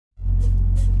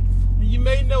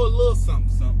little something,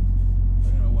 something.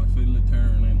 I gotta watch for the little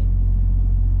turn, ain't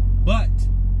it? But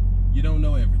you don't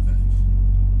know everything.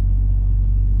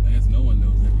 I guess no one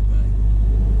knows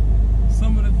everything.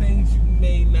 Some of the things you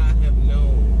may not have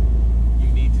known you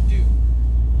need to do.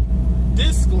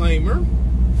 Disclaimer,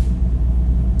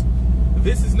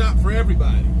 this is not for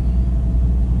everybody.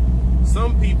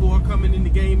 Some people are coming in the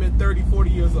game at 30, 40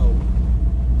 years old.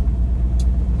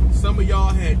 Some of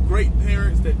y'all had great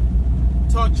parents that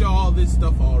taught y'all all this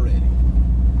stuff already.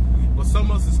 But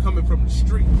some of us is coming from the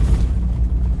streets.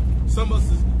 Some of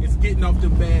us is getting off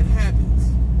them bad habits.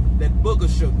 That booger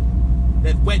sugar.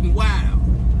 That wet and wild.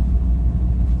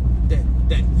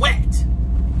 That wet.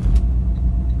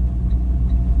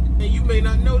 And you may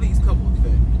not know these couple of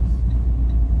things.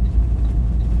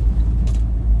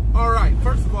 Alright,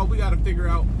 first of all, we got to figure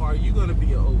out, are you going to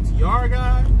be an OTR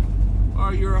guy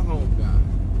or you're a home guy?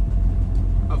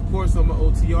 Of course, I'm an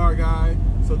OTR guy,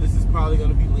 so this is probably going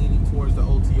to be leaning towards the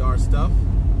OTR stuff.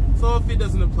 So if it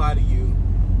doesn't apply to you,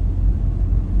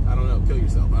 I don't know, kill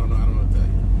yourself. I don't know what to tell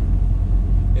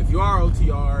you. If you are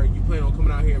OTR, you plan on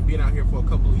coming out here and being out here for a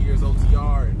couple of years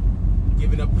OTR and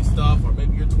giving up your stuff, or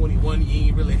maybe you're 21, you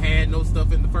ain't really had no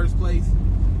stuff in the first place,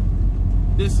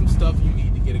 there's some stuff you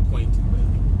need to get acquainted with.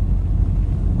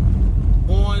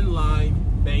 Online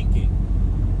banking.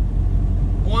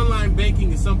 Online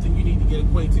banking is something you need to get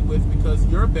acquainted with because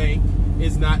your bank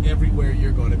is not everywhere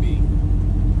you're going to be.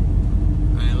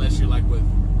 Unless you're like with,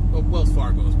 well, Wells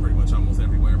Fargo is pretty much almost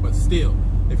everywhere, but still,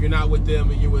 if you're not with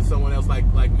them and you're with someone else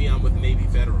like me, I'm with Navy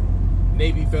Federal.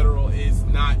 Navy Federal is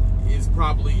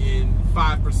probably in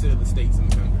 5% of the states in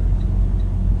the country.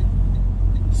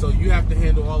 So you have to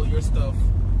handle all of your stuff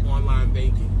online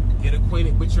banking. Get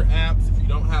acquainted with your apps. If you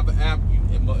don't have an app,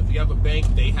 if you have a bank,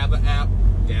 they have an app.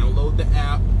 Download the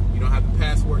app. You don't have the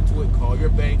password to it. Call your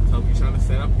bank. Tell them you're trying to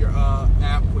set up your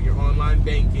app for your online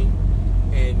banking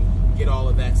and get all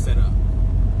of that set up.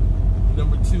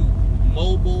 Number 2,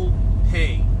 mobile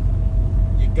pay.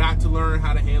 You got to learn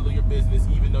how to handle your business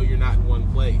even though you're not in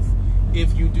one place.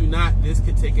 If you do not, this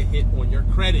could take a hit on your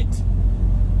credit.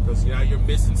 Because now you're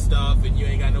missing stuff and you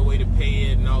ain't got no way to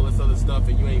pay it and all this other stuff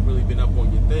and you ain't really been up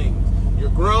on your things. You're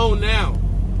grown now.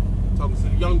 I'm talking to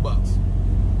the young bucks.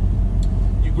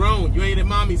 You're grown. You ain't at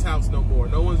mommy's house no more.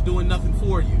 No one's doing nothing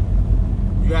for you.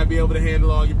 You got to be able to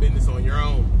handle all your business on your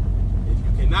own. If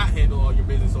you cannot handle all your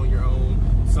business on your own,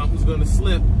 something's going to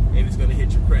slip and it's going to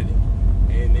hit your credit.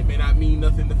 And it may not mean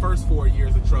nothing the first 4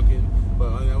 years of trucking,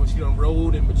 but once you done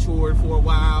rode and matured for a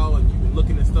while and you've been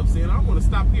looking at stuff saying, I want to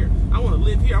stop here, I want to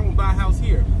live here, I want to buy a house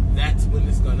here, that's when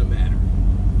it's going to matter.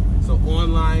 So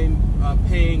online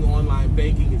paying, online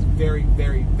banking is very,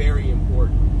 very, very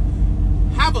important.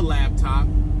 Have a laptop,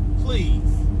 please.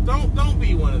 Don't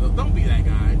be one of those. Don't be that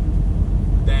guy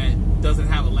that doesn't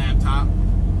have a laptop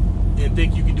and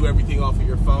think you can do everything off of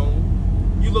your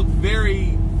phone. You look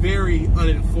very, very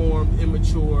uninformed,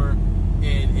 immature,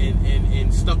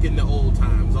 and stuck in the old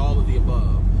times, all of the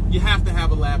above. You have to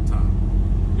have a laptop.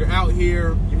 You're out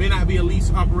here, you may not be a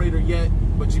lease operator yet,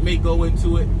 but you may go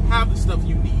into it. Have the stuff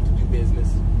you need to do business,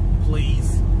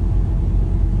 please.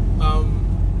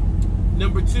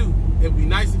 Number 2, it'd be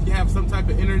nice if you have some type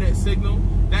of internet signal.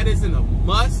 That isn't a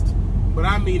must, but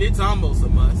I mean, it's almost a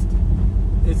must.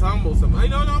 It's almost a must.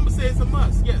 No, I'm going to say it's a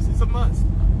must. Yes, it's a must.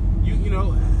 You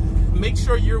know, make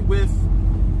sure you're with,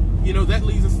 that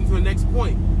leads us into the next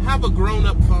point. Have a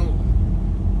grown-up phone.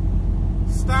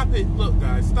 Stop it. Look,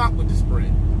 guys, stop with the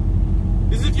Sprint.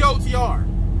 This is your OTR.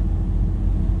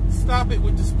 Stop it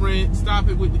with the Sprint. Stop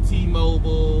it with the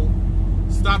T-Mobile.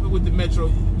 Stop it with the Metro.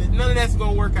 None of that's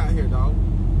going to work out here, dog.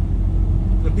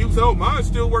 And people say, oh, mine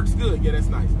still works good. Yeah, that's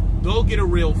nice. Go get a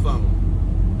real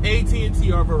phone.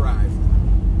 AT&T or Verizon.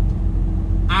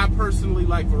 I personally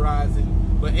like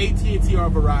Verizon, but AT&T or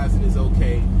Verizon is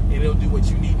okay, and it'll do what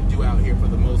you need to do out here for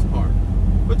the most part.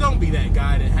 But don't be that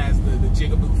guy that has the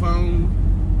Jigaboo phone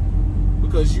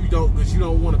because you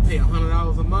don't want to pay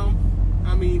 $100 a month.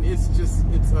 I mean, it's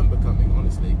unbecoming,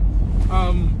 honestly.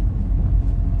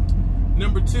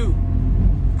 Number 2,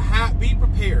 be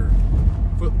prepared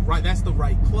for that's the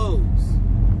right clothes.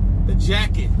 The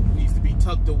jacket needs to be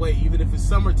tucked away, even if it's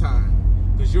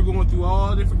summertime, because you're going through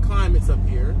all different climates up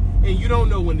here, and you don't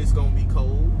know when it's going to be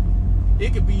cold.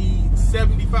 It could be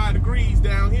 75 degrees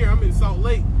down here. I'm in Salt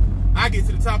Lake. I get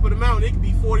to the top of the mountain, it could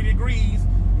be 40 degrees,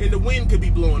 and the wind could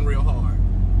be blowing real hard.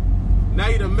 Now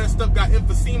you done messed up, got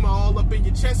emphysema all up in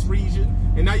your chest region,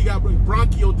 and now you got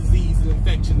bronchial disease and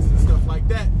infections and stuff like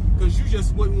that, because you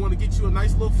just wouldn't want to get you a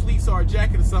nice little fleece or a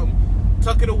jacket or something,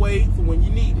 tuck it away for when you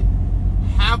need it.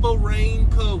 Have a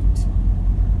raincoat.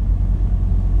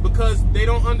 because they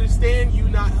don't understand you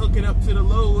not hooking up to the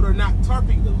load or not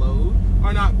tarping the load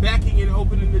or not backing and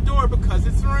opening the door because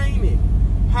it's raining.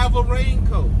 Have a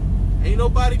raincoat. Ain't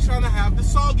nobody trying to have the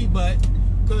soggy butt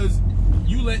because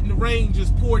you letting the rain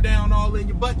just pour down all in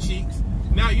your butt cheeks.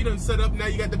 Now you done set up, now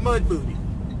you got the mud booty.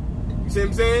 You see what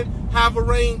I'm saying? Have a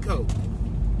raincoat.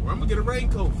 Where I'm gonna get a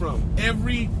raincoat from?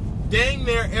 Dang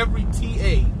near every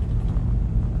TA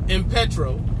in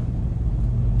Petro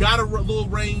got a little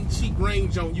cheap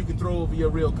rain joint you can throw over your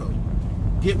real coat.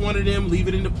 Get one of them, leave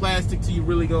it in the plastic till you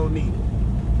really gonna need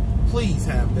it. Please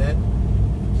have that.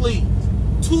 Please.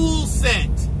 Tool set.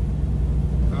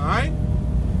 Alright?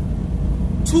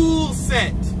 Tool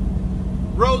set.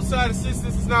 Roadside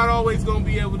assistance is not always gonna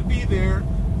be able to be there,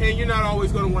 and you're not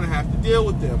always gonna want to have to deal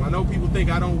with them. I know people think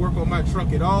I don't work on my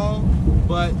truck at all,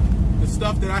 but the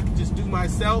stuff that I can just do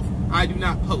myself, I do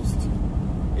not post.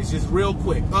 It's just real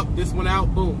quick. Up, this one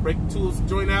out, boom. Break the tools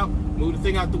joint out, move the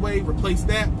thing out the way, replace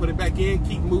that, put it back in,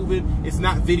 keep moving. It's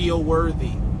not video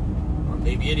worthy. Or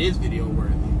maybe it is video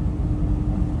worthy.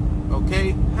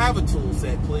 Okay? Have a tool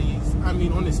set, please. I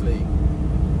mean, honestly.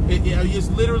 It's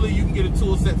literally, you can get a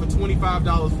tool set for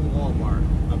 $25 from Walmart.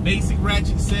 A basic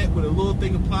ratchet set with a little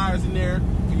thing of pliers in there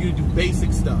for you to do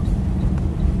basic stuff.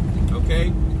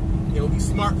 Okay? It'll be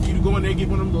smart for you to go in there and get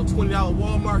one of them little $20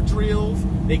 Walmart drills.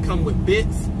 They come with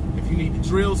bits. If you need to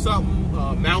drill something,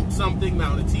 mount something,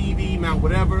 mount a TV, mount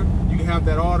whatever, you can have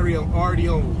that already on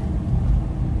you.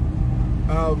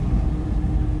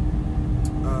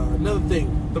 Another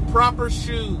thing, the proper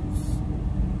shoes.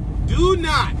 Do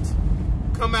not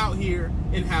come out here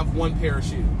and have one pair of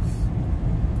shoes.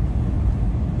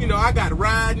 You know, I got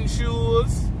riding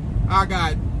shoes. I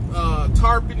got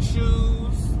tarping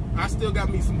shoes. I still got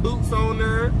me some boots on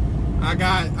there. I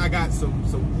got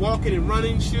some walking and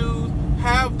running shoes.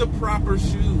 Have the proper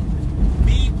shoes.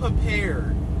 Be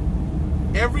prepared.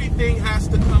 Everything has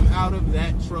to come out of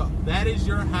that truck. That is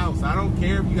your house. I don't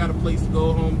care if you got a place to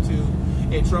go home to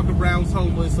and Trucker Brown's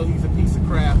homeless, so he's a piece of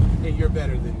crap and you're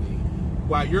better than me.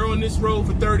 While you're on this road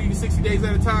for 30 to 60 days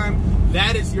at a time,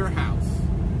 that is your house.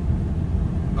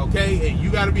 Okay? And you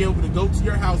got to be able to go to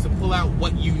your house and pull out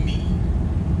what you need.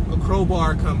 A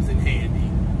crowbar comes in handy.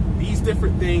 These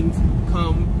different things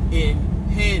come in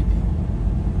handy.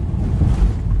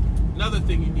 Another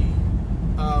thing you need,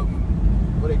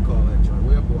 what do they call that joint?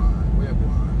 Way up line.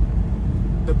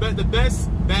 The best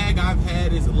bag I've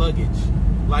had is a luggage,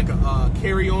 like a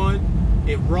carry-on.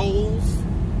 It rolls,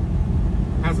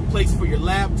 has a place for your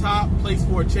laptop, place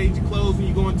for a change of clothes when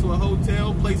you go into a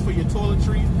hotel, place for your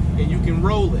toiletries, and you can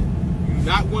roll it. You do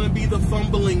not want to be the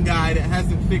fumbling guy that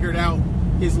hasn't figured out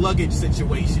his luggage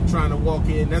situation trying to walk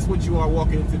in. That's what you are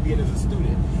walking into being as a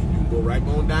student. You can go right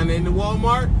on down there into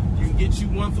Walmart. You can get you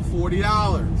one for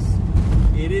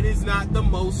 $40. It is not the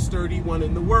most sturdy one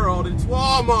in the world. It's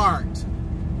Walmart.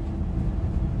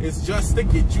 It's just to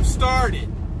get you started.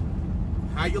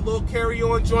 How your little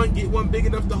carry-on joint, get one big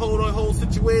enough to hold a whole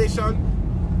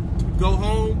situation. Go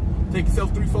home, take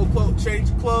yourself 3-4 change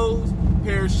of clothes,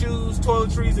 pair of shoes,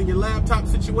 toiletries, and your laptop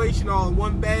situation all in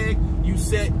one bag. You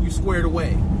set, you squared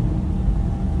away.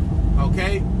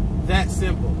 Okay? That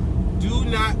simple. Do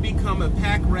not become a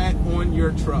pack rat on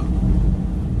your truck.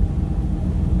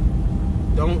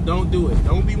 Don't do it.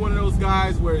 Don't be one of those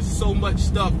guys where it's so much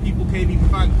stuff people can't even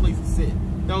find a place to sit.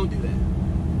 Don't do that.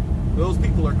 Those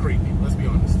people are creepy, let's be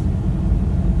honest.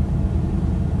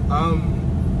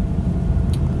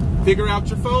 Figure out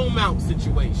your phone mount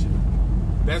situation.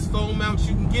 Best phone mounts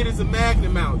you can get is a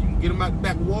magnet mount. You can get them at the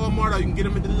back of Walmart, or you can get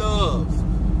them at the Loves.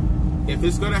 If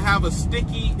it's gonna have a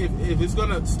sticky, if it's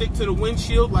gonna stick to the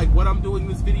windshield, like what I'm doing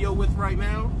this video with right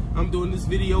now, I'm doing this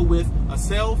video with a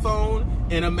cell phone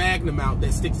and a magnet mount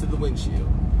that sticks to the windshield.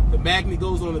 The magnet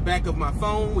goes on the back of my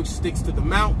phone, which sticks to the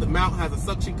mount. The mount has a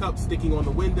suction cup sticking on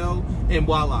the window, and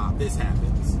voila, this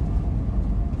happens.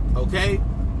 Okay?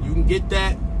 You can get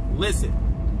that. Listen,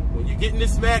 when you're getting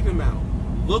this magnet mount,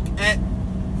 look at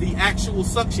the actual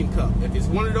suction cup. If it's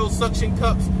one of those suction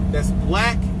cups that's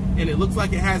black and it looks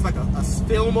like it has like a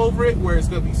film over it where it's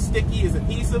going to be sticky as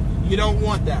adhesive, you don't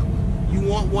want that one. You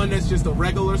want one that's just a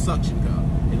regular suction cup.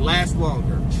 It lasts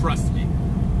longer, trust me.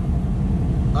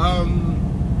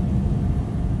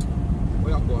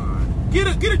 Well, go on. Get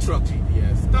a truck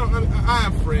GPS. I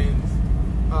have friends.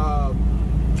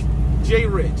 Jay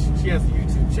Rich, she has a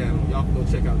YouTube channel. Y'all can go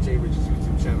check out Jay Rich's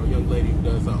YouTube channel. A young lady who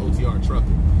does OTR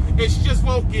trucking, and she just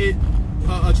won't get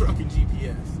a trucking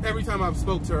GPS. Every time I've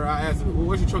spoke to her, I ask her, well,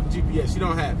 where's your trucking GPS? She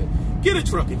don't have it. Get a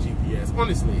trucking GPS.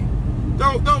 Honestly,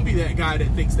 don't be that guy that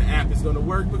thinks the app is going to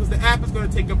work, because the app is going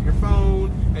to take up your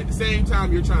phone. At the same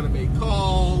time, you're trying to make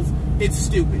calls, It's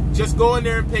stupid. Just go in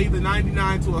there and pay the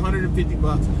 $99 to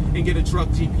 $150 and get a truck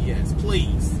GPS,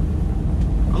 please.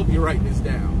 I hope you're writing this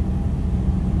down.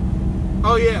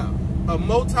 Oh yeah, a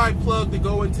multi-plug to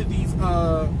go into these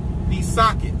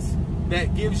sockets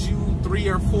that gives you 3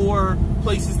 or 4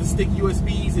 places to stick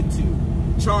USBs into.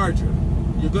 Charger.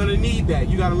 You're gonna need that.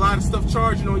 You got a lot of stuff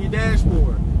charging on your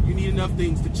dashboard. You need enough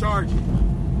things to charge it.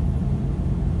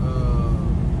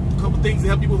 A couple things to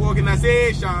help you with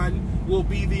organization will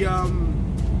be the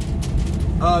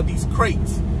these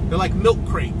crates. They're like milk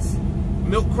crates.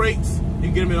 Milk crates, you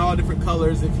can get them in all different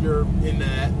colors if you're in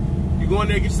that. You go in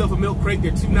there and get yourself a milk crate.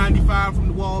 They're $2.95 from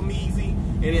the Walmeasy,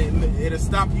 and it'll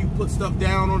stop you put stuff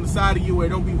down on the side of you where it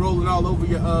don't be rolling all over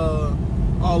your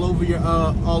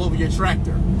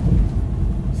tractor.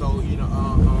 So you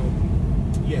know,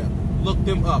 yeah, look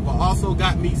them up. I also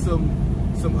got me some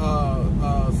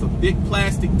big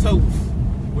plastic totes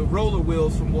with roller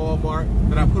wheels from Walmart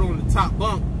that I put on the top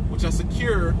bunk, which I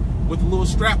secure with a little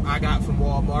strap I got from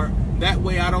Walmart. That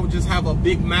way I don't just have a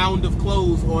big mound of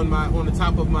clothes on my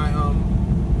top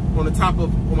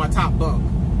bunk.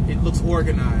 It looks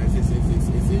organized. It's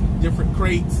in different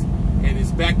crates, and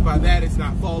it's backed by that. It's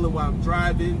not falling while I'm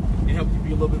driving. It helps you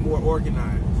be a little bit more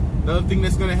organized. Another thing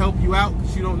that's going to help you out,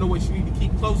 because you don't know what you need to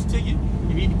keep close to you,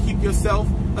 you need to keep yourself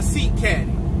a seat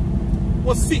caddy.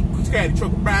 Well, seat caddy,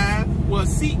 Trucker Brian? Well, a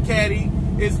seat caddy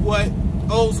is what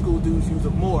old school dudes use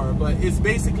them more, but it's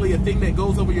basically a thing that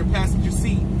goes over your passenger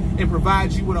seat and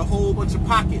provides you with a whole bunch of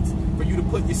pockets for you to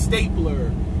put your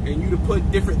stapler and you to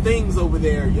put different things over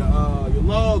there, your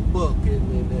log book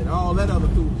and all that other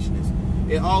foolishness.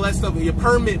 And all that stuff, your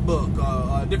permit book,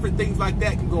 different things like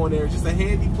that can go in there. It's just a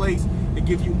handy place to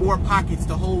give you more pockets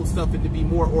to hold stuff and to be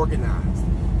more organized.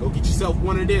 Go get yourself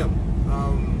one of them.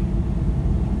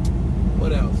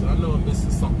 What else? I know I'm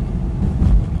missing something.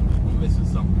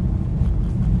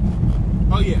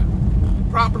 Oh yeah,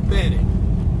 proper bedding.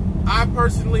 I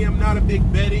personally am not a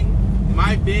big bedding.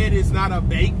 My bed is not a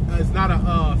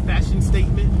fashion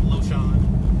statement. Hello,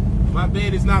 Sean. My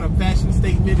bed is not a fashion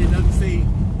statement. It doesn't say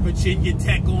Virginia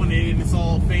Tech on it and it's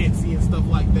all fancy and stuff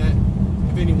like that.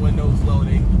 If anyone knows Lowe,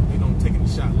 they don't take a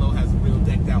shot. Lowe has a real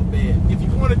decked out bed. If you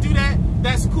want to do that,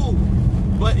 that's cool.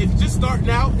 But if you're just starting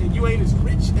out and you ain't as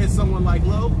rich as someone like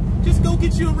Lowe, just go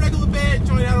get you a regular bed,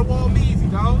 join out of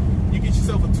Walmeasy, dog. You get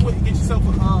yourself a twin. Get yourself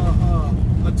a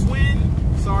twin.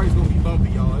 Sorry, it's gonna be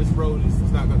bumpy, y'all. This road is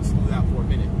not gonna smooth out for a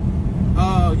minute.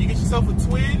 You get yourself a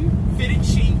twin fitted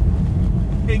sheet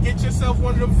and get yourself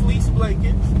one of them fleece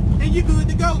blankets, and you're good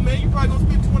to go, man. You probably gonna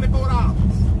spend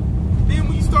 $24. Then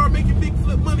when you start making big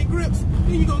flip money grips,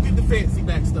 then you gonna get the fancy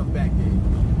back stuff back then.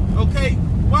 Okay?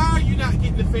 Why are you not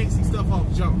getting the fancy stuff off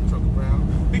jump, Trucker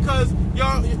Brown? Because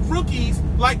y'all rookies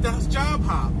like to job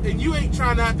hop, and you ain't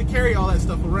trying to have to carry all that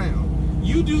stuff around.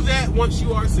 You do that once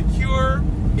you are secure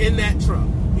in that truck.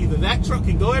 Either that truck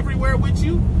can go everywhere with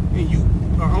you, and you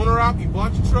are owner op, you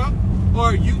bought your truck,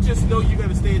 or you just know you're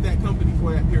gonna stay at that company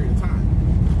for that period of time.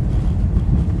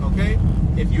 Okay?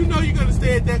 If you know you're gonna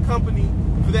stay at that company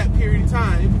for that period of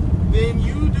time, then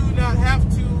you do not have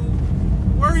to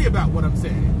worry about what I'm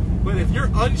saying. But if you're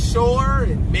unsure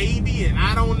and maybe and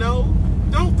I don't know,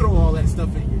 don't throw all that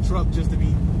stuff in your truck just to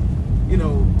be, you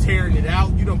know, tearing it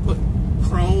out. You don't put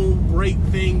chrome brake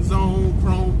things on,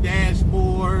 chrome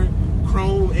dashboard,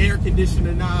 chrome air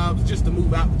conditioner knobs just to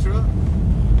move out the truck.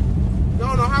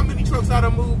 Don't know how many trucks I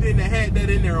done moved in that had that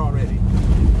in there already.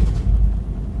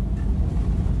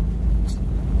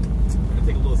 I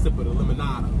take a little sip of the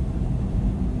limonada.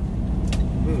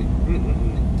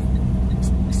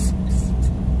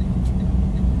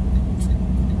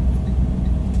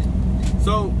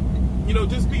 So, you know,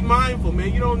 just be mindful,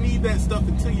 man. You don't need that stuff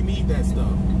until you need that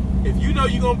stuff. If you know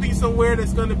you're gonna be somewhere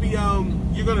that's gonna be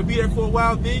you're gonna be there for a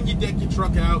while, then you deck your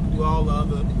truck out and do all the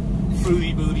other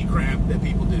fruity booty crap that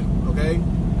people do. Okay.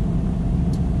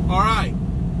 All right.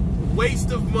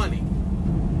 Waste of money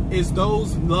is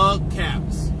those lug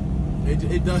caps.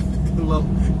 It does. It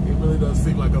really does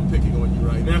seem like I'm picking on you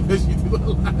right now because you do a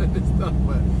lot of this stuff.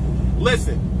 But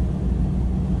listen,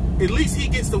 at least he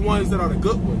gets the ones that are the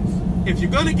good ones. If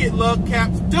you're gonna get lug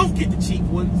caps, don't get the cheap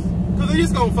ones because they're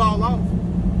just gonna fall off.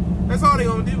 That's all they're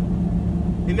gonna do.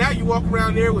 And now you walk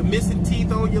around there with missing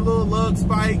teeth on your little lug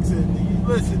spikes. And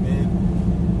listen, man,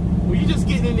 when you're just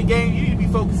getting in the game, you need to be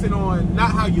focusing on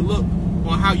not how you look,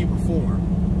 on how you perform.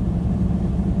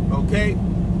 Okay?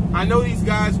 I know these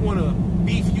guys want to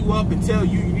beef you up and tell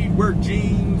you you need to wear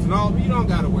jeans and all. You don't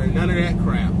gotta wear none of that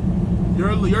crap.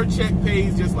 Your check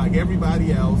pays just like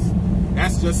everybody else.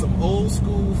 That's just some old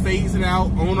school, phasing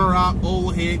out, owner op,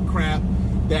 old head crap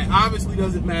that obviously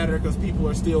doesn't matter because people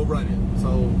are still running.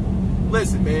 So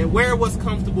Listen, man, wear what's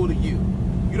comfortable to you.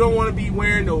 You don't want to be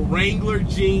wearing no Wrangler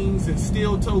jeans and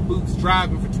steel toe boots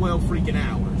driving for 12 freaking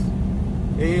hours.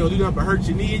 And it'll do nothing but hurt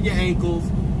your knee and your ankles.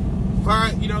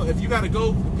 Fine, you know, if you got to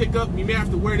go pick up, you may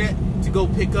have to wear that to go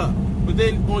pick up. But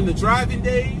then on the driving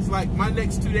days, like my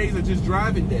next 2 days are just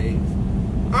driving days,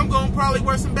 I'm going to probably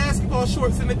wear some basketball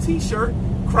shorts and a t-shirt,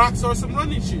 Crocs or some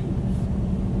running shoes.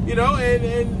 You know,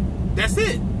 and that's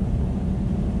it.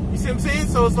 You see what I'm saying?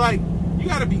 So it's like, you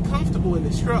got to be comfortable in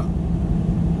this truck.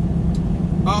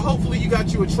 Hopefully you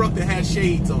got you a truck that has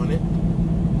shades on it.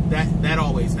 That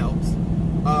always helps.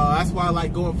 That's why I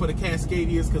like going for the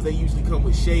Cascadias, because they usually come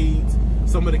with shades.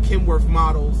 Some of the Kenworth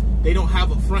models, they don't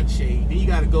have a front shade. Then you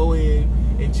got to go in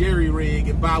and jerry rig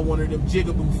and buy one of them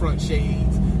Jigaboo front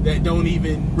shades that don't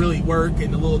even really work,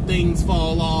 and the little things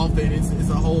fall off, and it's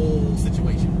a whole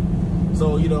situation.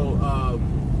 So, you know,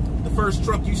 the first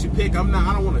truck you should pick, I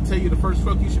don't want to tell you the first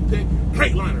truck you should pick,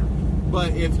 Freightliner.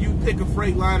 But if you pick a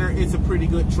Freightliner, it's a pretty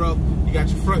good truck. You got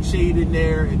your front shade in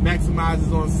there. It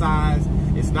maximizes on size.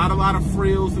 It's not a lot of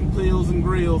frills and pills and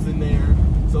grills in there.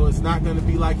 So it's not going to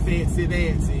be like fancy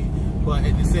Nancy. But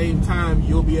at the same time,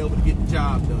 you'll be able to get the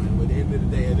job done. But at the end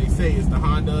of the day, as they say, it's the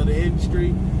Honda of the industry.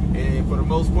 And for the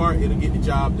most part, it'll get the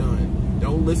job done.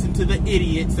 Don't listen to the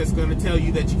idiots that's going to tell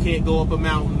you that you can't go up a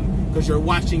mountain because you're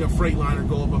watching a Freightliner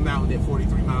go up a mountain at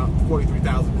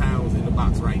 43,000 pounds in the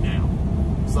box right now.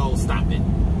 So stop it.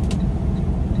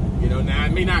 You know, now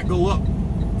it may not go up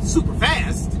super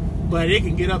fast, but it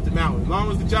can get up the mountain. As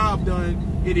long as the job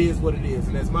done, it is what it is.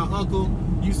 And as my uncle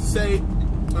used to say,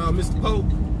 Mr. Pope,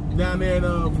 down there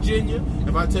in Virginia,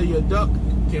 if I tell you a duck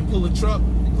can pull a truck,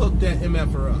 hook that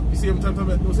MF'er up. You see what I'm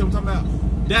talking about? You see what I'm talking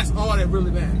about? That's all that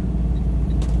really matters.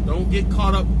 Don't get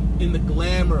caught up in the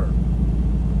glamour,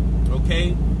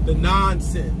 okay? The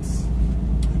nonsense,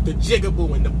 the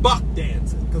jigaboo and the buck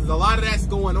dancing, because a lot of that's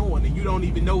going on and you don't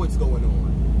even know what's going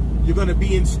on. You're going to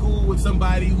be in school with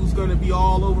somebody who's going to be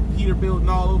all over Peterbilt and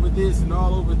all over this and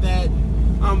all over that,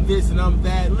 and I'm this and I'm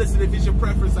that. And listen, if it's your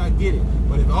preference, I get it.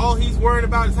 But if all he's worried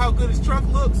about is how good his truck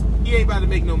looks, he ain't about to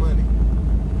make no money.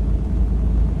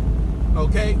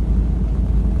 Okay?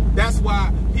 That's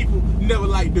why people never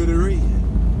like Dirty Red.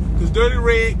 Because Dirty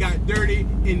Red got dirty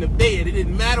in the bed. It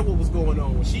didn't matter what was going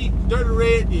on. Dirty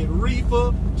Red did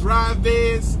reefer, drive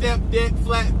van, step deck,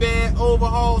 flatbed,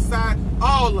 overhaul side,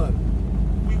 all of it.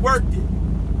 We worked it.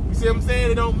 You see what I'm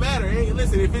saying? It don't matter. Hey,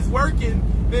 listen, if it's working,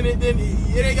 then it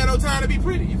ain't got no time to be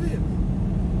pretty. You feel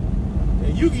me?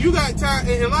 And you got time.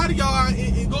 And a lot of y'all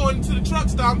going to the truck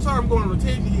stop. I'm sorry, I'm going on a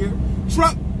tangent here.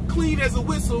 Truck clean as a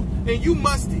whistle, and you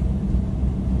musty.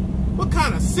 What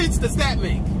kind of sense does that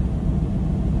make?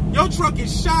 Your truck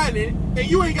is shining,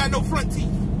 and you ain't got no front teeth.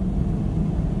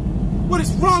 What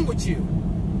is wrong with you?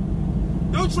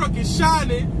 Your truck is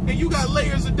shining, and you got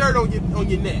layers of dirt on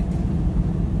your neck.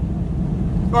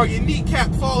 Or your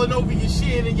kneecap falling over your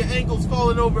shin and your ankles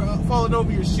falling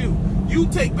over your shoe. You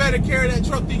take better care of that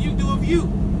truck than you do of you.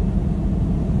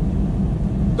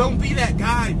 Don't be that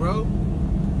guy, bro.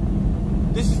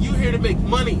 You here to make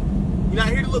money. You're not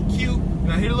here to look cute. You're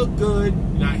not here to look good.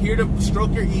 You're not here to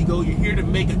stroke your ego. You're here to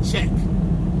make a check.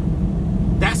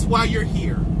 That's why you're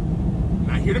here. You're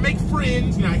not here to make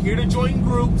friends. You're not here to join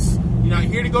groups. You're not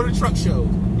here to go to truck shows.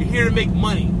 You're here to make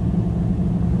money.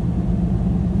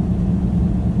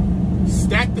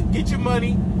 Get your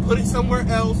money, put it somewhere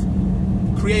else,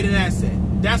 create an asset.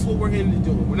 That's what we're into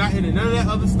doing. We're not into none of that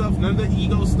other stuff, none of the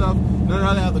ego stuff, none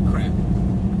of that other crap.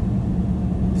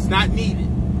 It's not needed.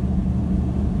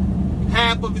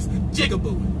 Half of it's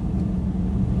jigaboo.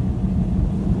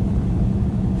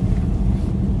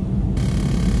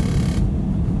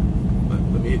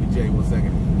 Let me hit the J 1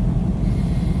 second.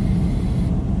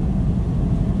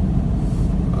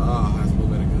 That's a little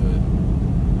better good.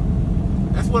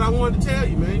 That's what I wanted to tell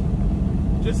you, man.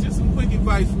 Just some quick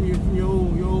advice from your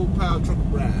old pal Trucker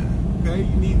Bride. Okay,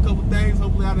 you need a couple things.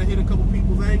 Hopefully, I done hit a couple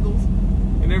people's angles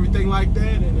and everything like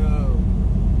that. And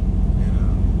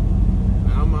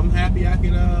I'm happy I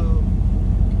can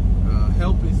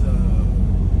help as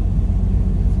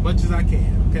much as I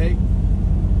can. Okay.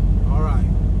 All right.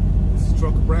 This is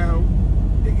Trucker Brown.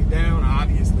 Dig it down.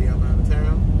 Obviously, I'm out of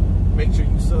town. Make sure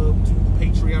you sub to the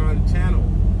Patreon channel.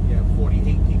 We have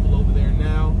 48 people over there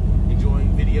now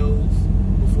enjoying videos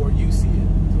before you see it.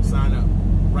 So sign up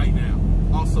right now.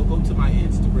 Also, go to my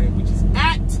Instagram, which is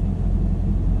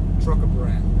 @Trucker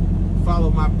Brown. Follow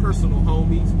my personal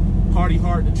homies, Party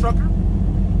Hard the Trucker,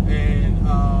 and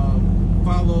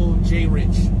follow J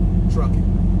Rich Trucking.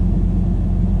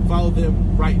 Follow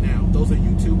them right now. Those are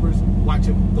YouTubers. Watch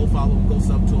them. Go follow them. Go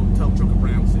sub to them. Tell them Trucker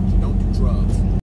Brown sent you. Don't do drugs.